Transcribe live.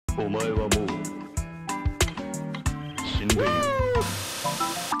お前はもう死んでいる。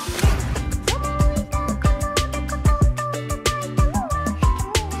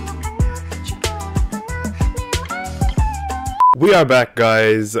We are back,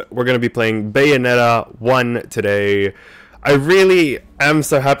 guys. We're gonna be playing Bayonetta 1 today. I really am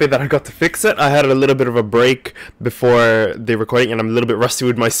so happy that I got to fix it. I had a little bit of a break before the recording and I'm a little bit rusty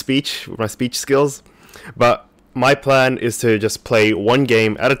with my speech skills. But my plan is to just play one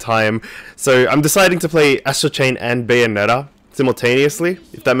game at a time. So I'm deciding to play Astral Chain and Bayonetta simultaneously,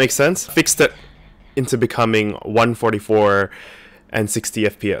 if that makes sense. Fixed it into becoming 144 and 60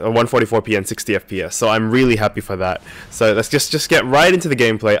 FPS, or 144p and 60 FPS, so I'm really happy for that. So let's just get right into the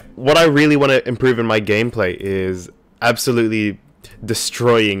gameplay. What I really want to improve in my gameplay is absolutely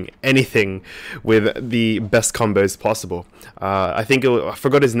destroying anything with the best combos possible. I think I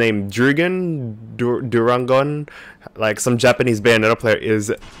forgot his name, Durangon, like some Japanese Bayonetta player,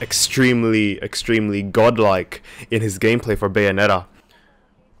 is extremely godlike in his gameplay for Bayonetta.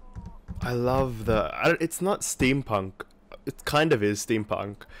 I love it's not steampunk. It kind of is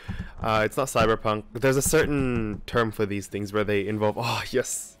steampunk. It's not cyberpunk. There's a certain term for these things where they involve... Oh,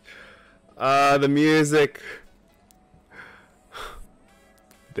 yes! The music!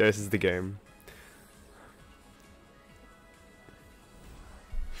 This is the game.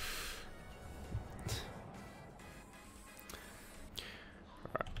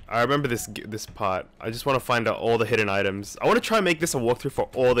 I remember this part. I just want to find out all the hidden items. I want to try and make this a walkthrough for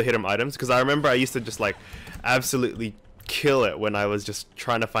all the hidden items, because I remember I used to just like absolutely kill it when I was just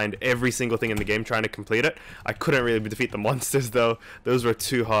trying to find every single thing in the game, trying to complete it. I couldn't really defeat the monsters though. Those were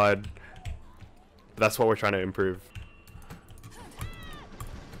too hard. But that's what we're trying to improve.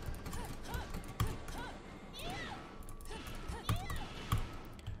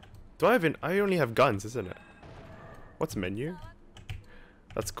 Do I even... I only have guns, isn't it? What's menu?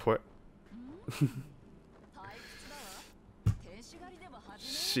 That's quite...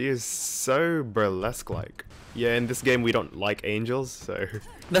 She is so burlesque-like. Yeah, in this game we don't like angels, so...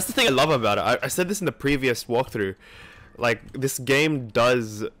 That's the thing I love about it. I said this in the previous walkthrough. Like, this game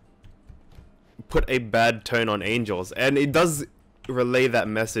does put a bad tone on angels, and it does relay that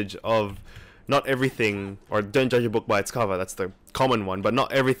message of not everything, or don't judge a book by its cover, that's the common one, but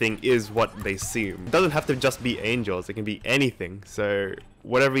not everything is what they seem. It doesn't have to just be angels, it can be anything. So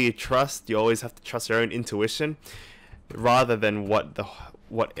whatever you trust, you always have to trust your own intuition rather than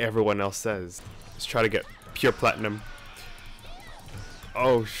what everyone else says. Let's try to get pure platinum.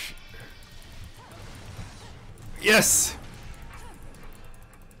 Oh yes!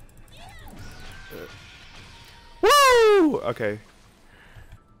 Woo! Okay.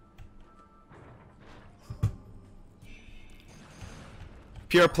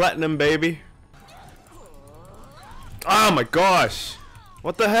 Pure platinum, baby. Oh my gosh!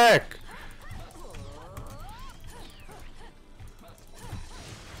 What the heck?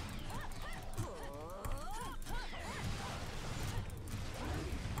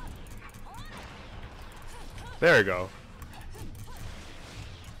 There we go.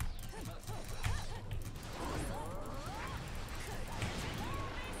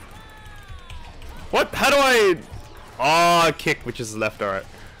 What? How do I... Oh, kick, which is left, alright.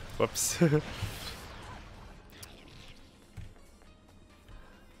 Whoops.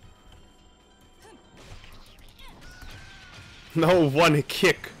 No, one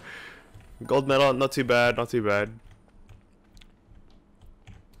kick. Gold medal, not too bad, not too bad.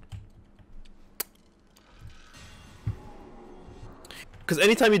 Because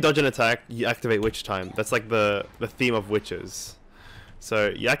anytime you dodge an attack, you activate Witch Time. That's like the theme of witches.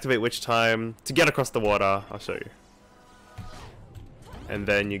 So you activate Witch Time to get across the water. I'll show you. And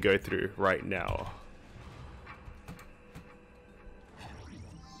then you go through right now.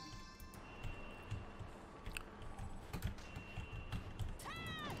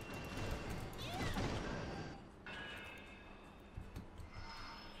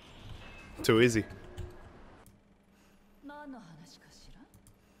 Too easy.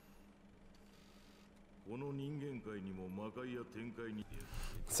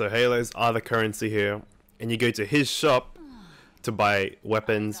 So halos are the currency here, and you go to his shop to buy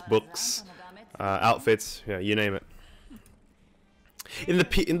weapons, books, outfits, yeah, you name it. In the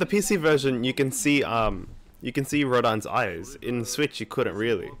PC version, you can see Rodan's eyes. In Switch, you couldn't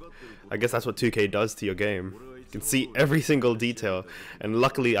really. I guess that's what 2K does to your game. You can see every single detail, and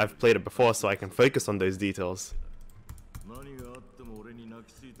luckily I've played it before, so I can focus on those details.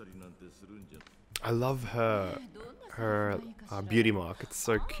 I love her beauty mark. It's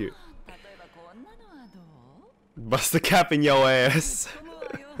so cute. Bust a cap in your ass.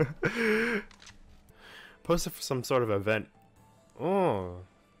 Posted for some sort of event. Oh,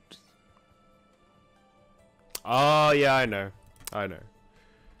 Oh yeah, I know. I know.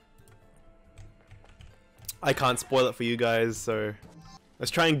 I can't spoil it for you guys, so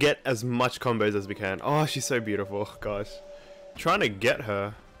let's try and get as much combos as we can. Oh, she's so beautiful. Gosh. Trying to get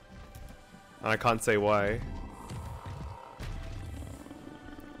her. And I can't say why.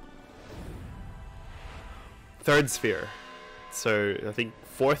 Third sphere. So I think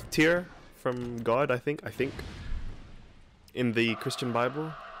 4th tier from God, I think. In the Christian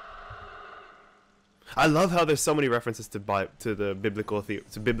Bible. I love how there's so many references to the biblical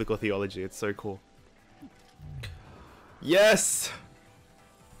theology. It's so cool. Yes!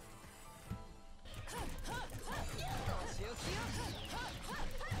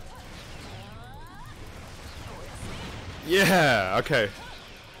 Yeah, okay.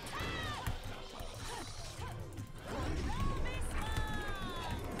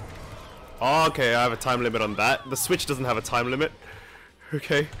 Okay, I have a time limit on that. The Switch doesn't have a time limit.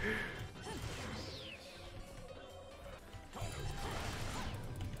 Okay.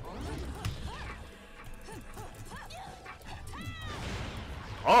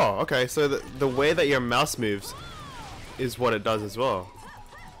 Oh, okay, so the way that your mouse moves is what it does as well.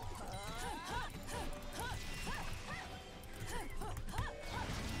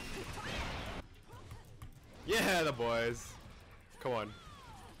 Yeah, the boys. Come on.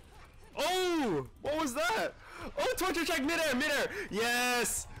 Oh! What was that? Oh, torture check midair!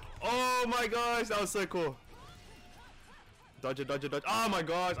 Yes! Oh my gosh, that was so cool. Dodge it, dodge it, dodge. Oh my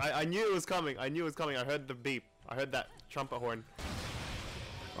gosh, I knew it was coming. I heard the beep. I heard that trumpet horn.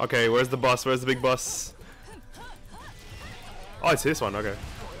 Okay, where's the boss? Where's the big boss? Oh, it's this one. Okay.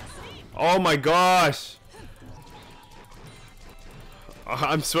 Oh my gosh!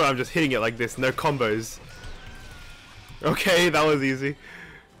 I'm swear I'm just hitting it like this. No combos. Okay, that was easy.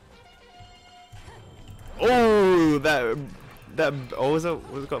 Oh, that what was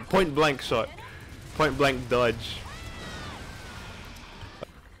it called? Point blank shot. Point blank dodge.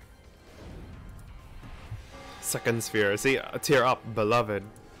 Second sphere. See, a tier up, beloved.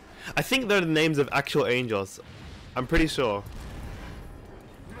 I think they're the names of actual angels. I'm pretty sure.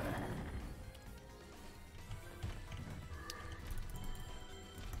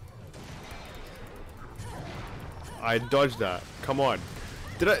 I dodged that. Come on.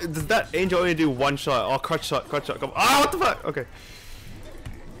 Does that angel only do one shot? Oh, crutch shot, come on. Ah, what the fuck? Okay.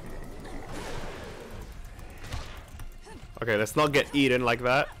 Okay, let's not get eaten like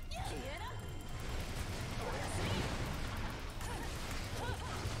that.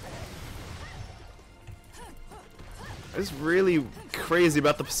 It's really crazy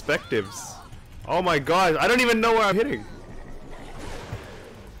about the perspectives. Oh my god, I don't even know where I'm hitting.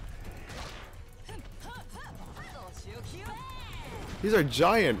 These are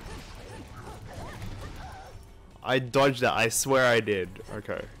giant. I dodged that. I swear I did.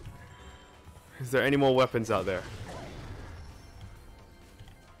 Okay. Is there any more weapons out there?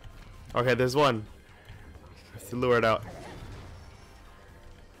 Okay, there's one. Let's lure it out.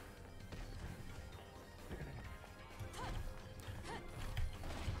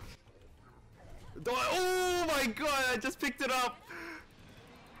 Oh my god, I just picked it up!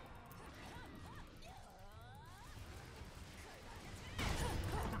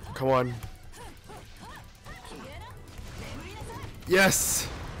 Come on. Yes!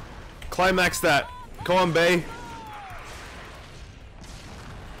 Climax that! Come on, Bay!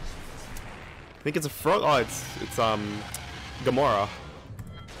 I think it's a frog. Oh, it's Gamora.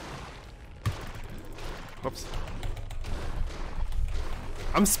 Oops.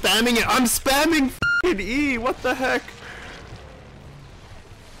 I'm spamming it! I'm spamming f***ing E! What the heck?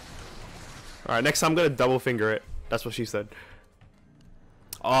 Alright, next time I'm gonna double finger it. That's what she said.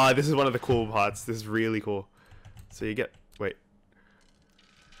 Oh, this is one of the cool parts. This is really cool. So you get... Wait.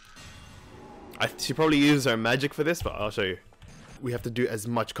 She probably uses her magic for this, but I'll show you. We have to do as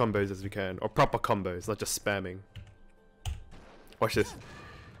much combos as we can. Or proper combos, not just spamming. Watch this.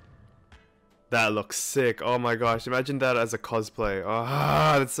 That looks sick. Oh my gosh. Imagine that as a cosplay.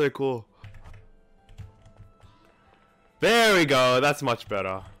 Ah, that's so cool. There we go. That's much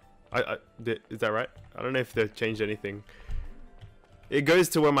better. Is that right? I don't know if they've changed anything. It goes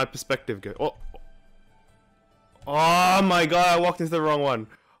to where my perspective goes. Oh. Oh my god, I walked into the wrong one.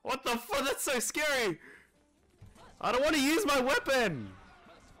 What the fuck? That's so scary. I don't want to use my weapon.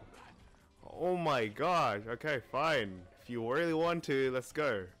 Oh my gosh. Okay, fine. If you really want to, let's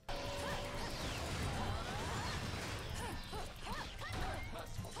go.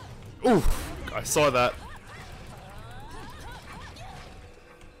 Oof. I saw that.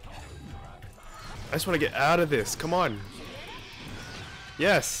 I just want to get out of this. Come on.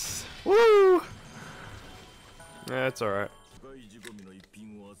 Yes! Woo! That's alright.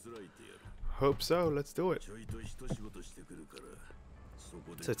 hope so. Let's do it.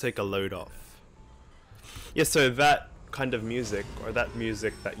 So take a load off. Yeah, so that kind of music, or that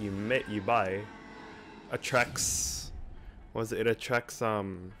music that you buy, attracts. What was it? It attracts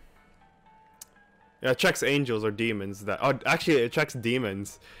It attracts angels or demons that. Oh, actually, it attracts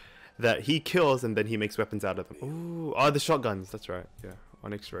demons that he kills, and then he makes weapons out of them. Ooh, oh, the shotguns. That's right. Yeah,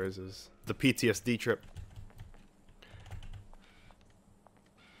 Onyx Roses. The PTSD trip.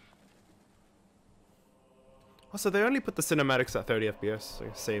 Oh, so they only put the cinematics at 30 FPS,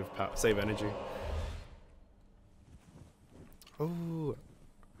 so save energy. Oh,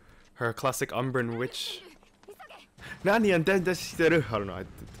 her classic Umbran witch. Nani and then shiteru. I don't know.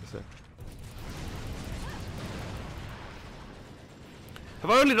 Have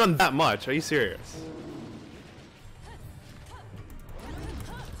I only done that much? Are you serious?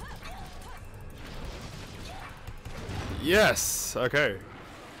 Yes. Okay.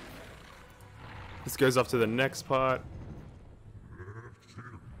 This goes off to the next part.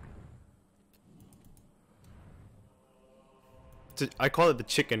 I call it the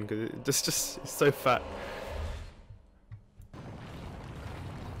chicken because it's just it's so fat.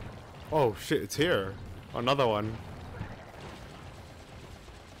 Oh shit, it's here. Another one.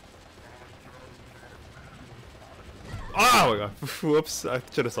 Oh my god. Whoops, I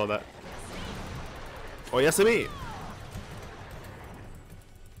should have saw that. Oh yes, me.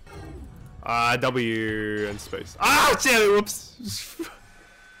 W and space. Ah, damn it, whoops.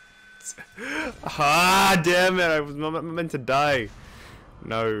 Damn it, I was meant to die.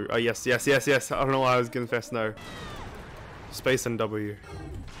 No, oh yes. I don't know why I was gonna press no. Space and W.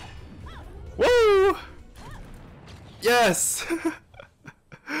 Woo! Yes!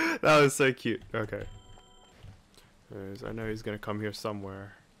 That was so cute. Okay. I know he's gonna come here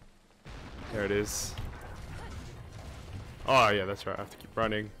somewhere. There it is. Oh yeah, that's right, I have to keep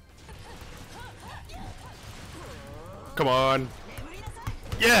running. Come on.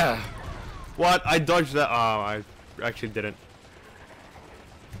 Yeah! What? I dodged that. Oh, I actually didn't.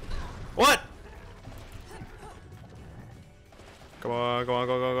 What? Come on, come on,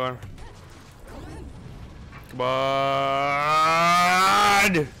 go on. Come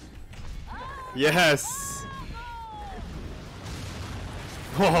on! Yes!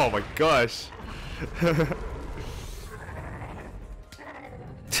 Oh my gosh.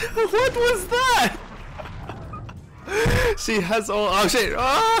 What was that? She has all. Oh shit!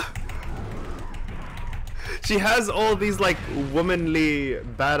 Ah! She has all these like womanly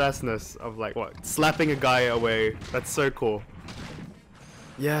badassness of like what? Slapping a guy away. That's so cool.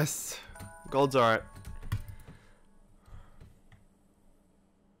 Yes, gold's alright.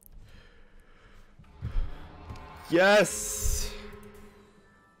 Yes,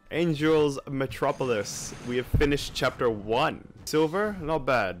 Angels Metropolis. We have finished chapter 1. Silver, not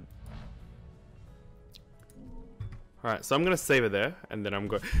bad. Alright, so I'm gonna save it there, and then I'm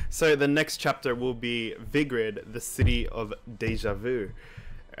going. So the next chapter will be Vigrid, the city of Deja Vu,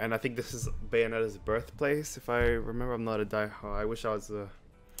 and I think this is Bayonetta's birthplace. If I remember, I'm not a diehard. I wish I was a.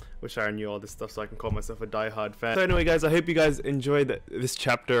 Wish I knew all this stuff so I can call myself a diehard fan. So anyway, guys, I hope you guys enjoyed this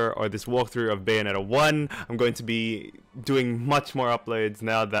chapter or this walkthrough of Bayonetta 1. I'm going to be doing much more uploads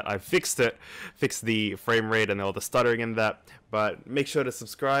now that I've fixed it. Fixed the frame rate and all the stuttering in that. But make sure to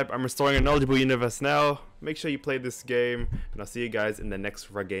subscribe. I'm restoring a knowledgeable universe now. Make sure you play this game. And I'll see you guys in the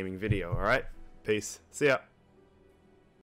next RaGaming video, alright? Peace. See ya.